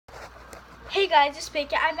Hey guys, it's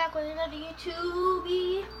Baker. I'm back with another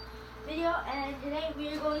YouTube video, and today we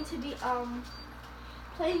are going to be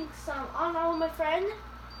playing some online with my friend.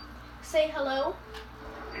 Say hello.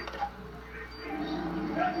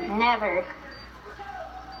 Never.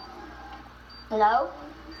 Hello?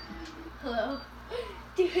 Hello.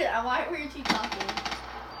 Dude, why were you talking?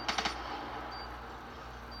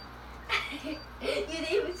 You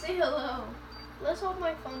didn't even say hello. Let's hope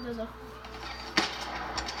my phone doesn't.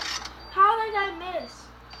 How did I miss?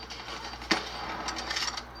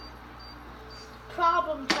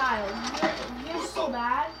 Problem child. You're so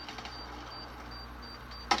bad.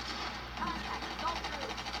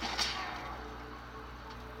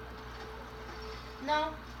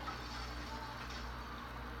 No.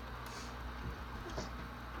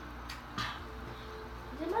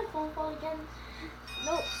 Did my phone fall again?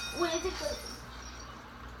 No. Wait, is it good?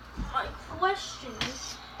 My question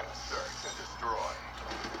is, Search and destroy.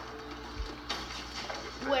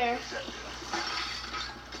 where?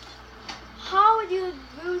 How would you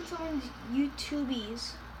ruin someone's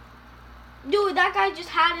YouTubies? Dude, that guy just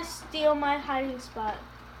had to steal my hiding spot.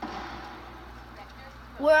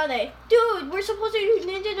 Where are they? Dude, we're supposed to do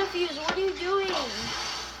ninja defuse. What are you doing?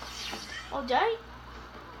 Oh, did I?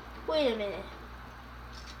 Wait a minute.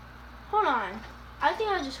 Hold on. I think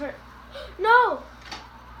I just heard. No!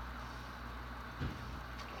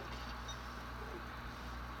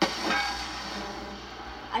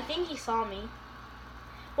 I think he saw me.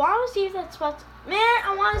 Well, I want to see if that spot. Man,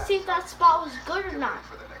 I want to see if that spot was good or not.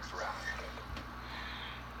 For the next round.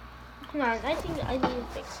 Hold on, I think I need to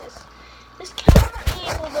fix this. This camera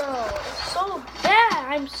angle, though, is so bad.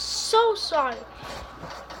 I'm so sorry.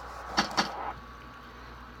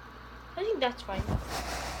 I think that's fine.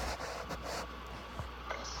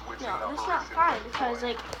 Switching No, that's not operation fine point. because,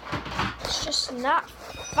 like, it's just not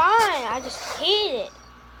fine. I just hate it.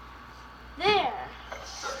 There.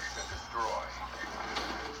 Search and destroy.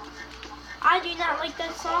 I do not like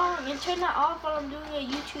that song. And turn that off while I'm doing a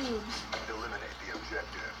YouTube. Eliminate the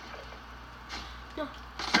objective. No.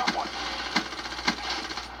 Got one.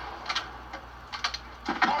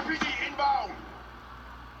 RPG inbound.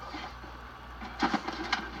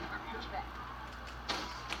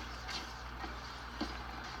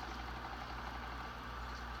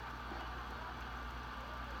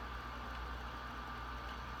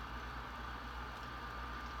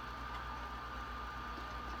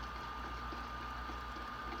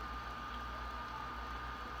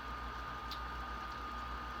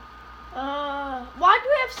 Why do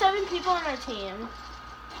we have 7 people on our team?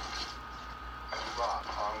 Rock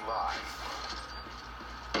online.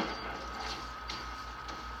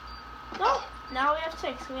 No, now we have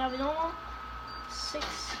 6. We have a normal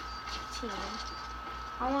 16.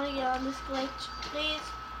 I want to get on this glitch, please.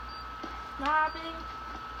 Not happening.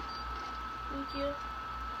 Thank you.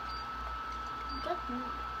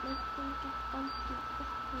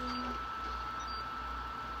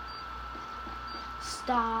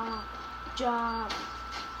 Stop. Job.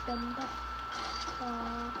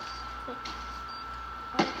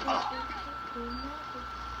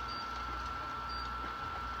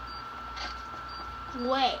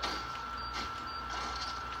 Wait.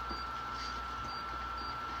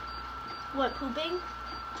 What, pooping?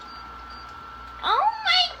 Oh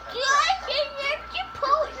my gosh, it's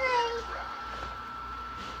pooping.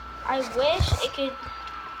 I wish it could.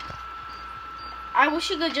 I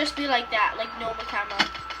wish it could just be like that, like normal camera.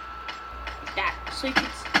 Like that. So you could.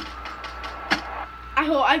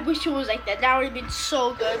 I wish it was like that. That would have been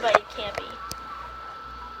so good, but it can't be.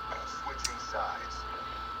 Switching sides.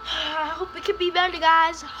 I hope it can be better,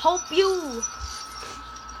 guys. Hope you.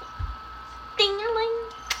 Ding-a-ling.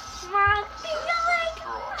 My ding-a-ling.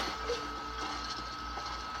 Destroy.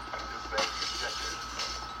 Defend the objective.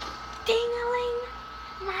 Ding-a-ling.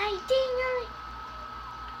 My ding-a-ling.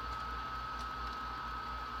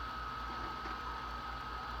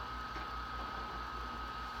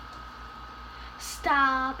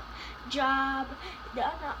 Stop. Job.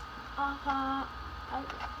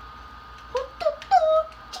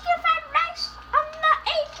 Chicken fried rice. I'm not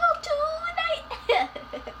able tonight.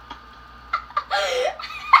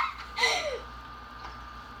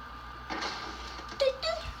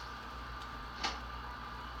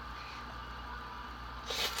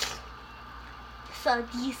 So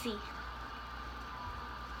easy.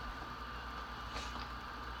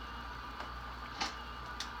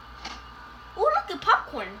 Oh, look at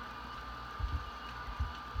popcorn.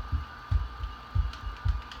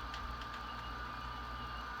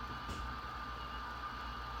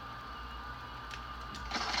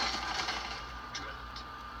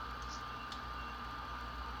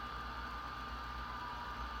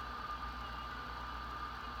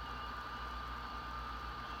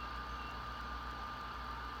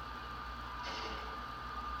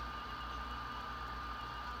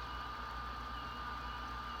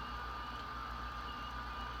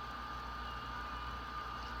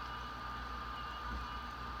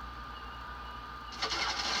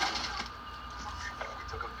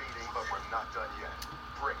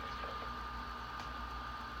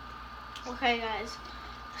 Okay, guys.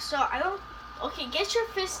 So I don't. Okay, get your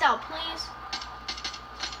fist out, please.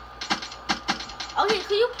 Okay,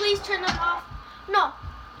 could you please turn it off? No.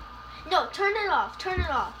 No, turn it off. Turn it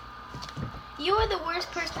off. You are the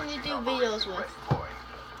worst person to do videos with.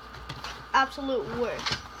 Absolute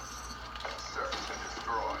worst. Search and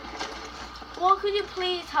destroy. Well, could you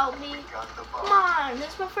please help me? Come on,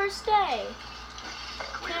 this is my first day.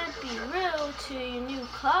 Can't be rude to your new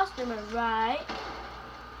customer, right?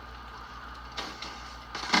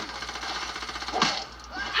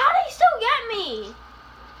 How did he still get me?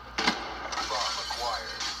 Bomb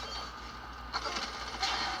acquired.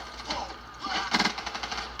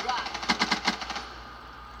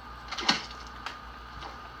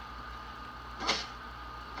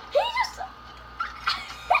 He just.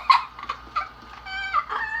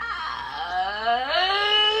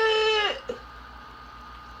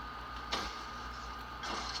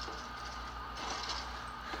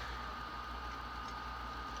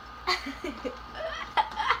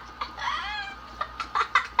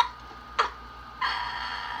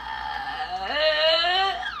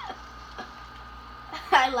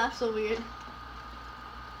 I laugh so weird.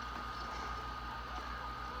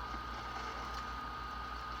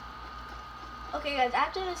 Okay guys,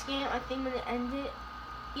 after this game I think I'm gonna end it.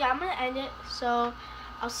 Yeah, I'm gonna end it. So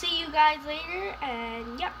I'll see you guys later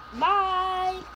and yeah, bye.